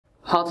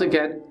How to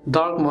get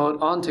dark mode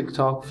on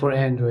TikTok for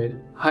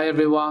Android. Hi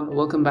everyone,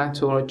 welcome back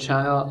to our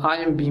channel. I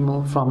am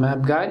Bimal from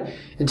App Guide.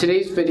 In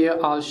today's video,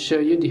 I'll show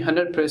you the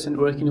 100%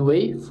 working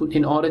way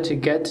in order to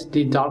get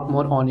the dark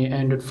mode on your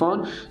Android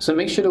phone. So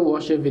make sure to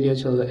watch the video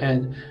till the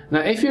end.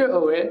 Now, if you're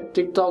aware,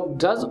 TikTok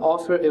does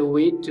offer a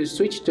way to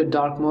switch to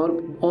dark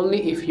mode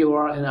only if you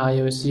are an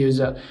iOS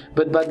user.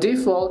 But by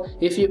default,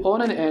 if you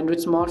own an Android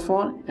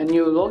smartphone and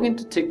you log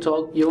into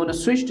TikTok, you want to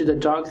switch to the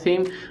dark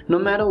theme, no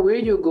matter where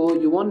you go,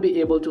 you won't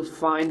be able to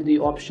find the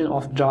option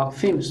of dark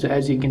theme. So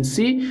as you can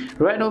see,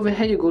 right over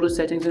here, you go to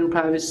settings and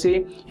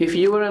privacy. If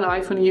you were an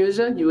iPhone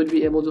user, you would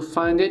be able to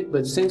find it,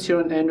 but since you're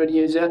an Android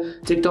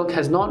user, TikTok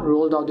has not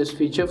rolled out this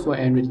feature for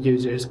Android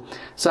users.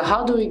 So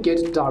how do we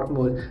get dark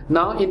mode?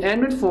 Now in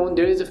Android phone,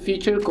 there is a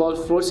feature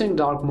called forcing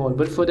dark mode,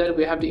 but for that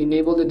we have to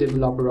enable the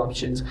developer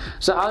options.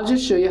 So I'll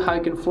just show you how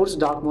you can force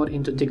dark mode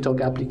into TikTok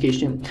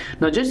application.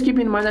 Now just keep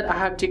in mind that I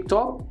have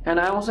TikTok and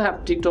I also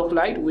have TikTok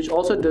Lite, which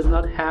also does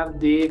not have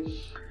the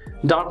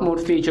dark mode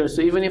feature.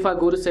 So even if I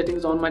go to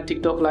settings on my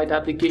TikTok Lite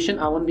application,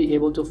 I won't be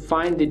able to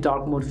find the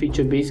dark mode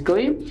feature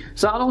basically.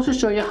 So I'll also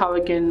show you how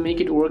I can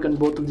make it work on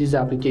both of these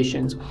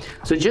applications.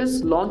 So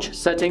just launch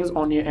settings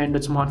on your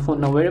Android smartphone.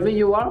 Now wherever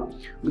you are,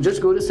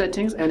 just go to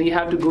settings and you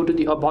have to go to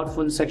the about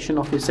phone section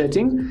of your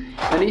settings,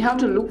 and you have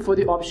to look for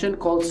the option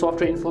called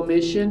software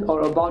information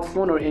or about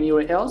phone or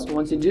anywhere else.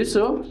 Once you do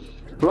so,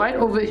 right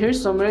over here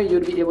somewhere, you'll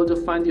be able to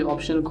find the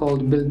option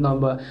called build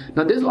number.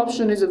 Now this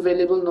option is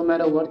available no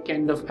matter what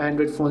kind of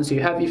Android phones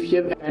you have. If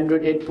you have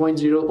Android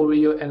 8.0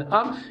 Oreo and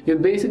up, you'll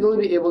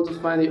basically be able to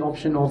find the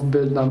option of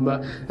build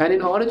number. And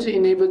in order to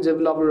enable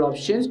developer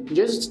options,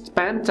 just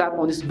spam tap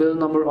on this build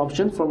number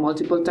option for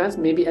multiple times,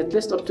 maybe at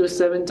least up to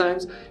 7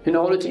 times, in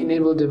order to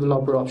enable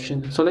developer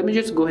option. So let me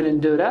just go ahead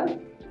and do that.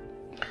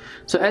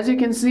 So as you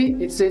can see,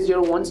 it says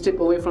you're one step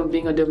away from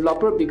being a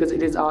developer because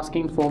it is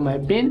asking for my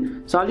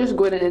PIN. So I'll just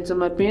go ahead and enter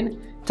my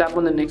PIN, tap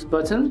on the next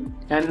button,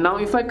 and now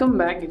if I come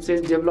back, it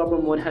says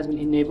developer mode has been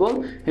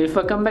enabled. And if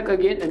I come back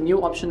again, a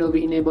new option will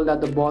be enabled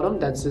at the bottom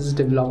that says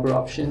developer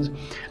options.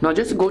 Now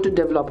just go to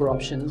developer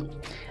options,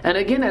 and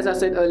again, as I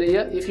said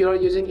earlier, if you are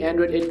using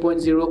Android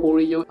 8.0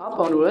 Oreo up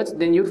onwards,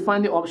 then you'd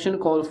find the option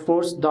called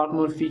force dark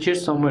mode feature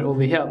somewhere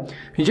over here.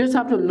 You just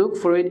have to look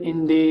for it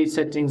in the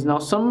settings. Now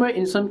somewhere,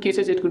 in some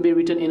cases, it could be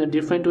written in a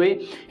different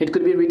way. It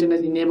could be written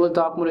as enable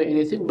dark mode or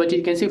anything, but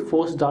you can see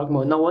force dark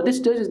mode. Now what this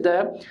does is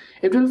that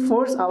it will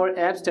force our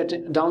apps that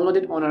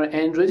downloaded on our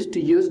Android to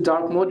use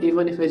dark mode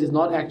even if it is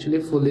not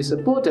actually fully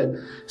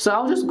supported. So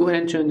I'll just go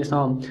ahead and turn this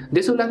on.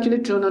 This will actually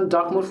turn on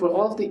dark mode for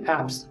all of the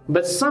apps,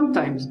 but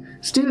sometimes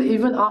still,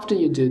 even after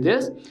you do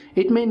this,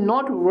 it may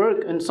not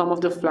work on some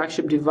of the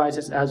flagship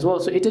devices as well.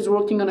 So it is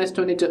working on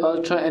S22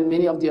 Ultra and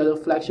many of the other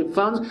flagship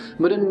phones,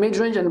 but in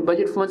mid-range and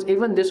budget phones,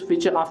 even this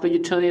feature, after you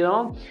turn it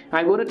on,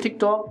 I go to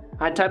TikTok,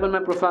 I type on my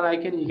profile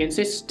icon, you can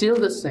see still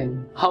the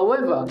same.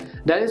 However,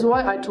 that is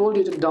why I told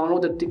you to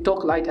download the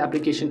TikTok Lite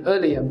application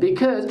earlier,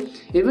 because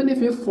even if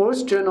you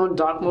force turn on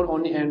dark mode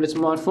on the Android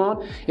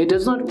smartphone, it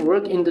does not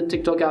work in the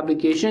TikTok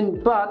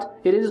application, but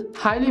it is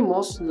highly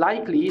most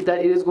likely that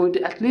it is going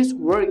to at least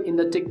work in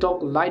the TikTok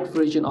Lite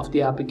version of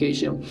the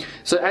application.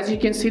 So as you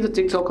can see the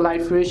TikTok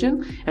Lite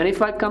version, and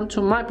if I come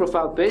to my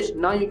profile page,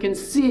 now you can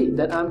see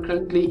that I'm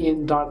currently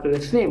in darker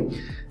theme.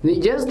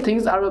 Yes,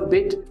 things are a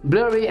bit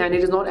blurry and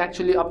it is not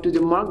actually up to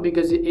the mark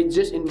because it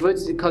just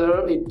inverts the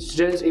color. It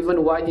turns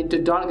even white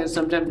into dark, and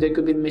sometimes there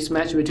could be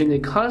mismatch between the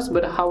colors.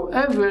 But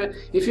however,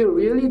 if you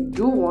really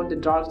do want the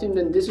dark theme,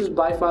 then this is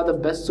by far the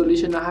best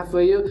solution I have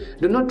for you.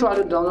 Do not try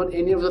to download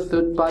any of the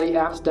third-party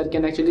apps that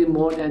can actually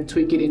mold and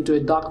tweak it into a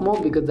dark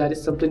mode, because that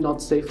is simply not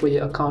safe for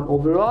your account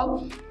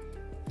overall.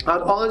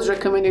 I'd always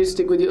recommend you to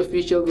stick with the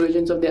official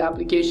versions of the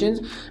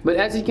applications, but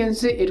as you can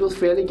see, it will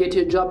fairly get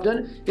your job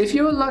done. If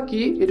you're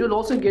lucky, it will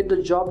also get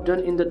the job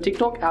done in the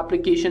TikTok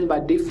application by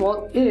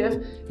default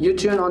if you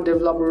turn on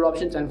developer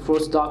options and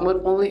force dark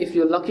mode, only if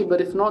you're lucky.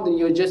 But if not, then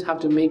you just have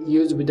to make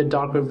use with the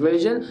darker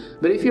version.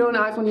 But if you're an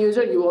iPhone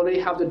user, you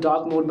already have the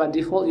dark mode by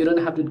default. You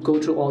don't have to go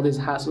through all these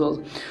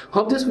hassles.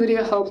 Hope this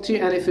video helped you,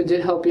 and if it did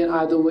help you in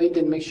either way,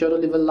 then make sure to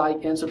leave a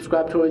like and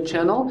subscribe to our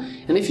channel.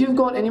 And if you've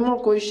got any more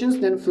questions,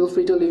 then feel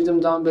free to leave them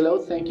down below.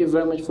 Thank you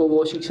very much for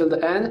watching till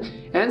the end,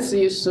 and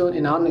see you soon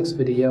in our next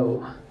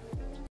video.